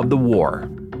beginning of the war.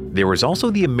 There was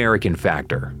also the American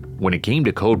factor. When it came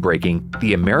to code breaking,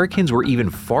 the Americans were even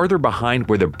farther behind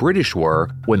where the British were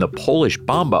when the Polish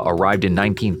bomba arrived in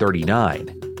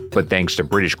 1939. But thanks to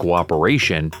British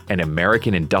cooperation and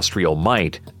American industrial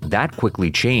might, that quickly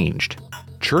changed.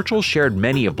 Churchill shared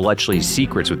many of Bletchley's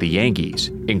secrets with the Yankees,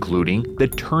 including the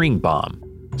Turing bomb.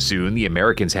 Soon, the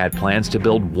Americans had plans to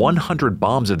build 100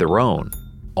 bombs of their own.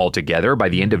 Altogether, by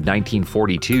the end of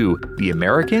 1942, the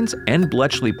Americans and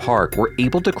Bletchley Park were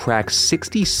able to crack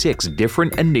 66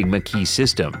 different Enigma key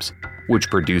systems, which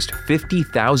produced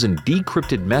 50,000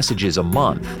 decrypted messages a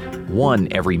month, one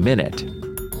every minute.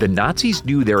 The Nazis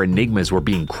knew their Enigmas were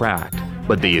being cracked,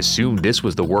 but they assumed this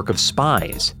was the work of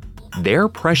spies. Their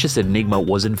precious Enigma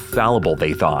was infallible,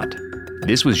 they thought.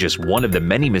 This was just one of the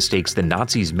many mistakes the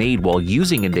Nazis made while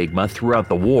using Enigma throughout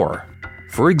the war.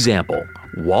 For example,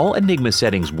 while Enigma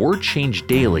settings were changed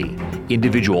daily,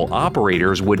 individual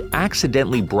operators would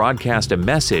accidentally broadcast a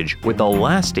message with the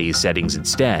last day's settings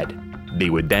instead. They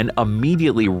would then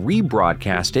immediately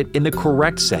rebroadcast it in the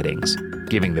correct settings,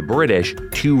 giving the British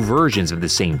two versions of the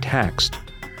same text.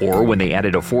 Or when they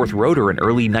added a fourth rotor in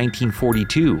early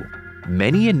 1942,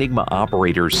 many Enigma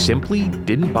operators simply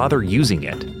didn't bother using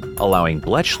it, allowing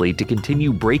Bletchley to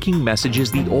continue breaking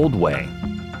messages the old way.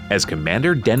 As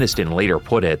Commander Denniston later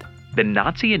put it, the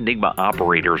Nazi Enigma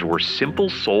operators were simple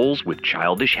souls with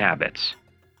childish habits.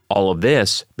 All of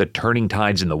this, the turning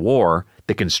tides in the war,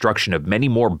 the construction of many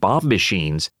more bomb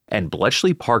machines, and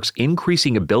Bletchley Park's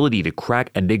increasing ability to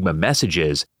crack Enigma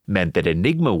messages meant that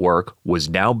Enigma work was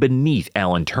now beneath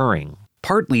Alan Turing.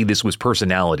 Partly this was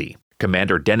personality.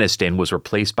 Commander Denniston was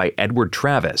replaced by Edward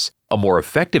Travis, a more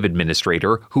effective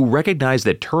administrator who recognized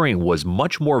that Turing was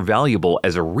much more valuable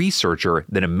as a researcher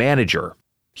than a manager.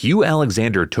 Hugh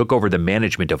Alexander took over the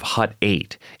management of Hut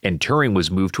 8, and Turing was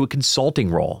moved to a consulting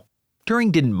role.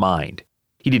 Turing didn't mind.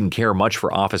 He didn't care much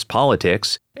for office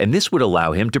politics, and this would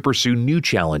allow him to pursue new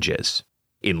challenges.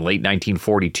 In late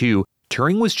 1942,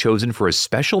 Turing was chosen for a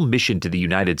special mission to the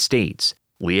United States,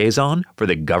 liaison for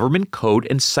the Government Code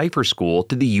and Cipher School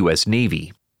to the U.S.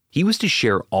 Navy. He was to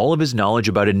share all of his knowledge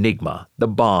about Enigma, the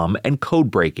bomb, and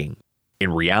code breaking.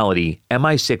 In reality,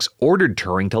 MI6 ordered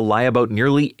Turing to lie about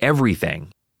nearly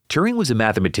everything. Turing was a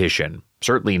mathematician,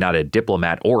 certainly not a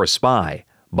diplomat or a spy,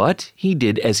 but he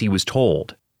did as he was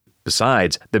told.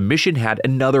 Besides, the mission had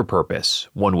another purpose,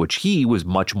 one which he was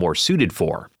much more suited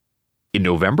for. In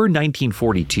November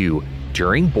 1942,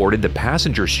 Turing boarded the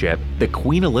passenger ship the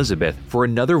Queen Elizabeth for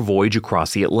another voyage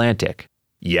across the Atlantic.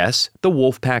 Yes, the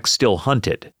Wolfpack still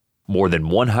hunted. More than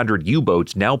 100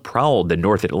 U-boats now prowled the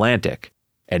North Atlantic,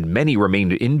 and many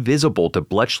remained invisible to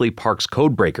Bletchley Park's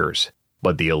codebreakers.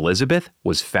 But the Elizabeth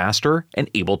was faster and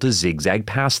able to zigzag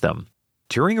past them.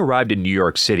 Turing arrived in New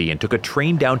York City and took a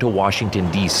train down to Washington,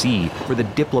 D.C. for the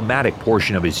diplomatic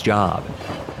portion of his job.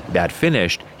 That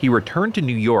finished, he returned to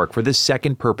New York for the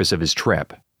second purpose of his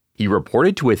trip. He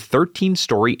reported to a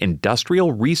 13-story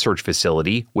industrial research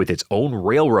facility with its own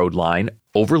railroad line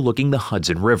overlooking the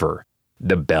Hudson River,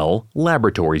 the Bell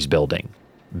Laboratories Building.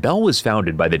 Bell was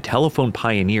founded by the telephone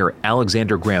pioneer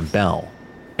Alexander Graham Bell,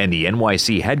 and the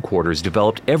NYC headquarters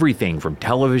developed everything from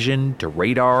television to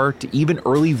radar to even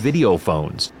early video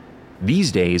phones.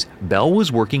 These days, Bell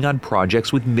was working on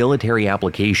projects with military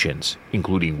applications,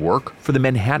 including work for the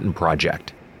Manhattan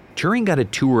Project. Turing got a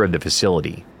tour of the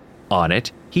facility. On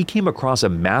it, he came across a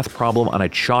math problem on a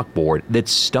chalkboard that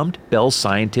stumped Bell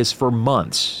scientists for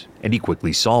months, and he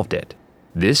quickly solved it.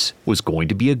 This was going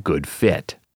to be a good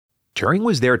fit. Turing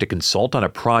was there to consult on a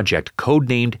project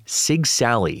codenamed Sig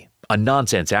Sally, a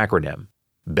nonsense acronym.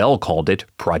 Bell called it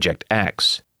Project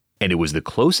X, and it was the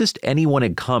closest anyone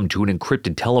had come to an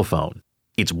encrypted telephone.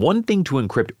 It's one thing to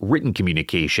encrypt written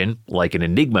communication, like an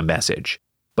Enigma message,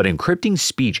 but encrypting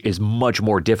speech is much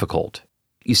more difficult.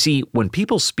 You see, when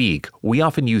people speak, we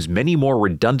often use many more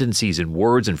redundancies in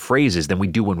words and phrases than we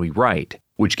do when we write,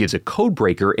 which gives a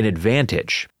codebreaker an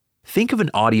advantage. Think of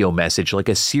an audio message like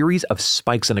a series of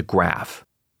spikes on a graph.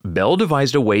 Bell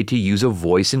devised a way to use a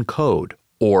voice encode,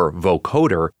 or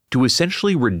vocoder, to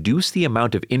essentially reduce the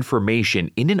amount of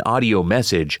information in an audio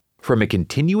message from a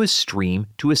continuous stream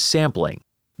to a sampling,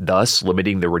 thus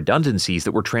limiting the redundancies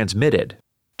that were transmitted.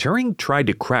 Turing tried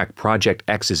to crack Project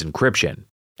X's encryption.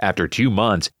 After 2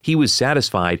 months, he was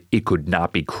satisfied it could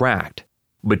not be cracked.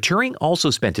 But Turing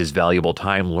also spent his valuable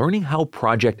time learning how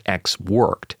Project X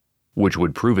worked, which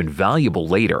would prove invaluable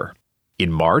later.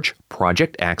 In March,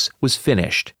 Project X was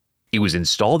finished. It was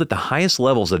installed at the highest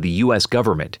levels of the U.S.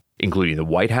 government, including the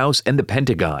White House and the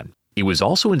Pentagon. It was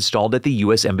also installed at the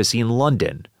U.S. Embassy in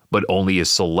London, but only a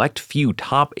select few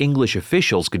top English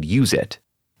officials could use it.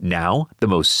 Now, the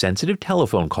most sensitive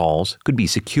telephone calls could be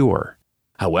secure.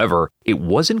 However, it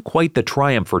wasn't quite the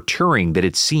triumph for Turing that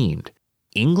it seemed.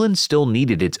 England still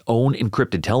needed its own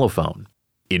encrypted telephone.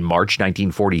 In March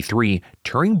 1943,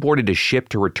 Turing boarded a ship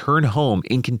to return home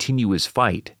and continue his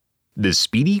fight. The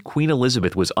speedy Queen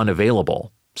Elizabeth was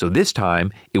unavailable, so this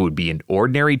time it would be an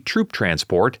ordinary troop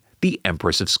transport, the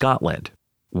Empress of Scotland.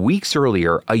 Weeks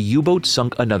earlier, a U-boat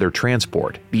sunk another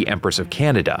transport, the Empress of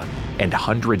Canada, and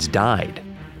hundreds died.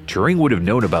 Turing would have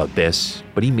known about this,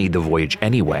 but he made the voyage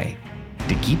anyway.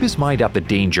 To keep his mind off the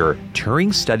danger,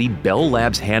 Turing studied Bell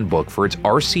Labs' handbook for its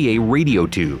RCA radio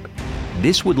tube.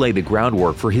 This would lay the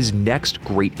groundwork for his next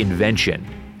great invention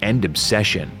and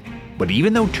obsession. But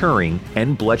even though Turing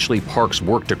and Bletchley Park's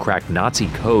work to crack Nazi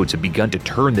codes had begun to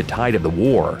turn the tide of the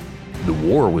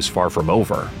war was far from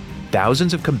over.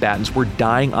 Thousands of combatants were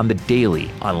dying on the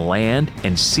daily on land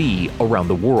and sea around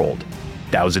the world.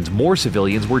 Thousands more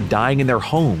civilians were dying in their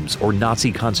homes or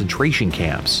Nazi concentration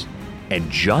camps. And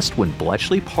just when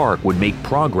Bletchley Park would make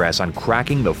progress on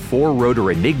cracking the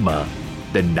 4-rotor Enigma,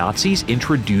 the Nazis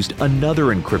introduced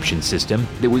another encryption system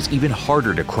that was even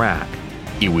harder to crack.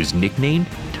 It was nicknamed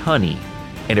Tunny,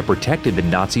 and it protected the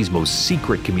Nazis' most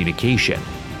secret communication.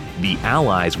 The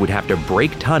Allies would have to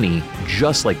break Tunny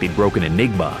just like they'd broken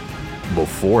Enigma,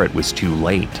 before it was too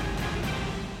late.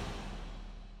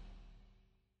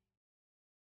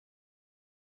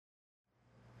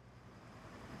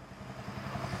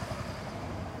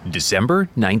 December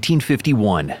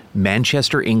 1951,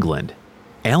 Manchester, England.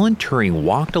 Alan Turing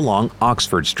walked along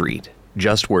Oxford Street,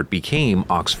 just where it became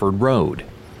Oxford Road.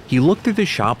 He looked through the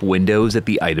shop windows at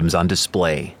the items on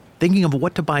display, thinking of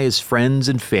what to buy his friends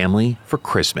and family for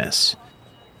Christmas.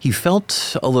 He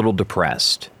felt a little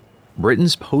depressed.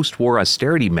 Britain's post-war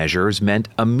austerity measures meant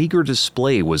a meager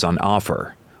display was on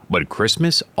offer, but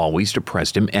Christmas always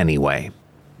depressed him anyway.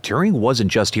 Turing wasn't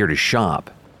just here to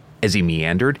shop. As he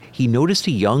meandered, he noticed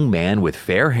a young man with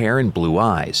fair hair and blue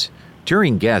eyes.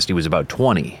 Turing guessed he was about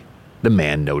 20. The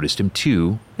man noticed him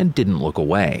too and didn't look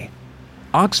away.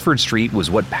 Oxford Street was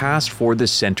what passed for the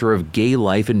center of gay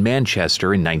life in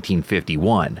Manchester in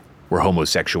 1951, where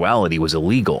homosexuality was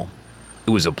illegal. It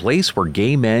was a place where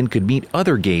gay men could meet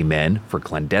other gay men for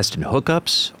clandestine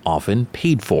hookups, often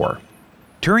paid for.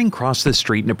 Turing crossed the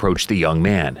street and approached the young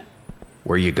man.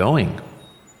 "Where are you going?"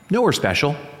 "Nowhere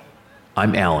special."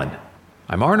 "I'm Alan."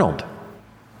 "I'm Arnold."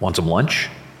 "Want some lunch?"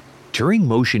 Turing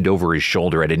motioned over his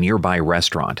shoulder at a nearby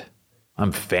restaurant.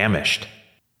 "I'm famished."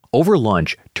 Over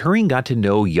lunch, Turing got to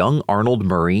know young Arnold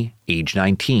Murray, age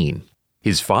 19.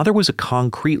 His father was a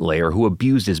concrete layer who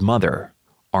abused his mother.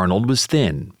 Arnold was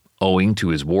thin, owing to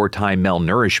his wartime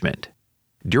malnourishment.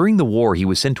 During the war, he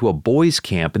was sent to a boys'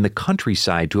 camp in the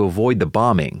countryside to avoid the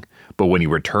bombing, but when he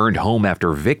returned home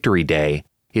after Victory Day,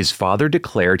 his father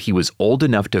declared he was old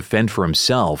enough to fend for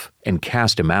himself and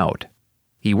cast him out.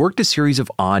 He worked a series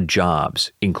of odd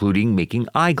jobs, including making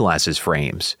eyeglasses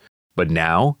frames, but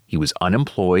now he was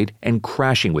unemployed and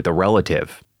crashing with a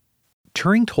relative.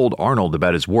 Turing told Arnold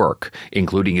about his work,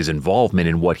 including his involvement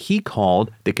in what he called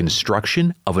the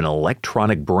construction of an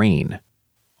electronic brain.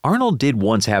 Arnold did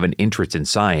once have an interest in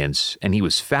science, and he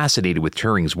was fascinated with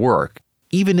Turing's work,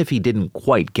 even if he didn't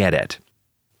quite get it.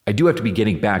 "I do have to be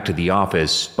getting back to the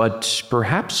office, but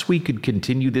perhaps we could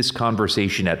continue this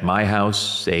conversation at my house,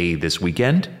 say this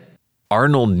weekend?"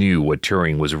 Arnold knew what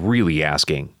Turing was really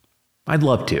asking. "I'd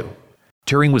love to."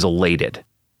 Turing was elated.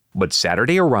 But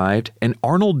Saturday arrived and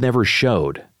Arnold never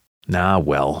showed. Ah,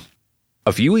 well.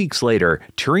 A few weeks later,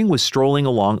 Turing was strolling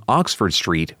along Oxford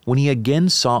Street when he again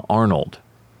saw Arnold.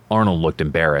 Arnold looked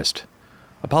embarrassed.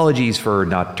 "Apologies for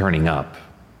not turning up.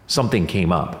 Something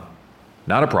came up."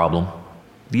 "Not a problem.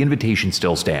 The invitation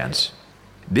still stands."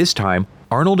 This time,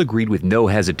 Arnold agreed with no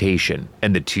hesitation,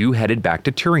 and the two headed back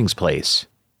to Turing's place.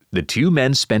 The two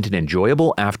men spent an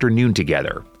enjoyable afternoon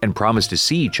together and promised to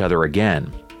see each other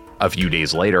again. A few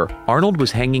days later, Arnold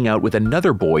was hanging out with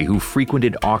another boy who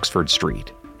frequented Oxford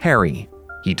Street, Harry.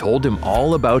 He told him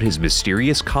all about his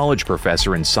mysterious college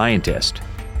professor and scientist.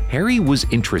 Harry was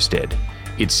interested.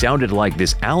 It sounded like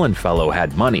this Alan fellow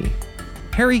had money.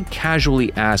 Harry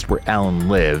casually asked where Alan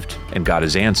lived and got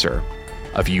his answer.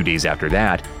 A few days after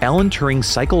that, Alan Turing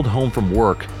cycled home from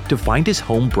work to find his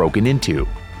home broken into.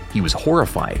 He was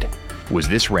horrified. Was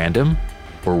this random?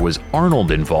 Or was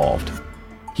Arnold involved?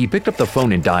 He picked up the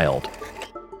phone and dialed.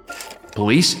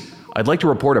 "Police, I'd like to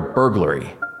report a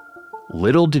burglary."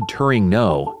 Little did Turing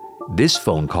know, this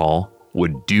phone call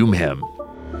would doom him.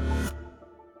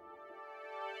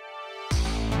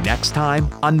 Next time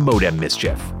on Modem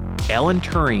Mischief, Alan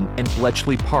Turing and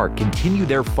Bletchley Park continue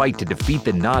their fight to defeat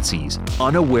the Nazis,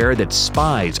 unaware that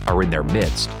spies are in their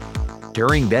midst.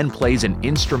 Turing then plays an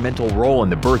instrumental role in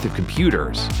the birth of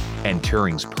computers, and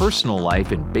Turing's personal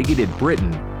life in bigoted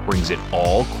Britain brings it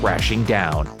all crashing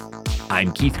down.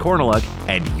 I'm Keith Korneluk,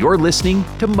 and you're listening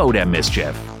to Modem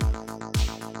Mischief.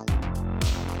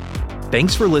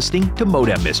 Thanks for listening to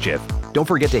Modem Mischief. Don't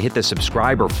forget to hit the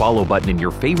subscribe or follow button in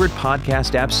your favorite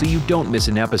podcast app so you don't miss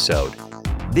an episode.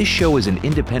 This show is an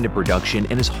independent production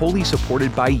and is wholly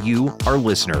supported by you, our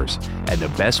listeners, and the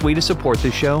best way to support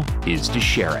the show is to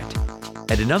share it.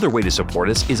 And another way to support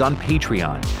us is on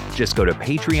Patreon. Just go to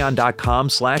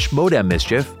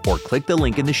patreon.com/modemmischief or click the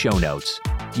link in the show notes.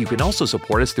 You can also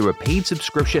support us through a paid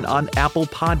subscription on Apple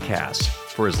Podcasts.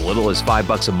 For as little as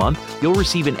 $5 a month, you'll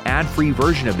receive an ad-free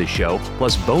version of the show,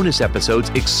 plus bonus episodes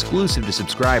exclusive to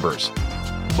subscribers.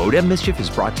 Modem Mischief is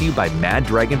brought to you by Mad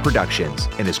Dragon Productions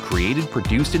and is created,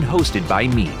 produced, and hosted by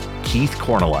me, Keith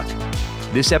Korneluk.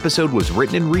 This episode was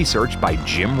written and researched by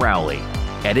Jim Rowley.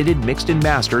 Edited, mixed, and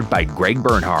mastered by Greg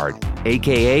Bernhard,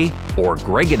 aka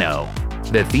Oregano.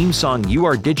 The theme song You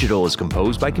Are Digital is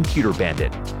composed by Computer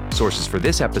Bandit. Sources for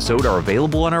this episode are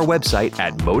available on our website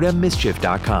at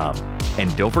modemmischief.com.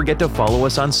 And don't forget to follow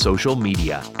us on social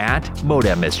media at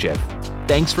Modem Mischief.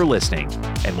 Thanks for listening,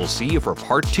 and we'll see you for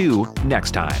part 2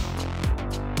 next time.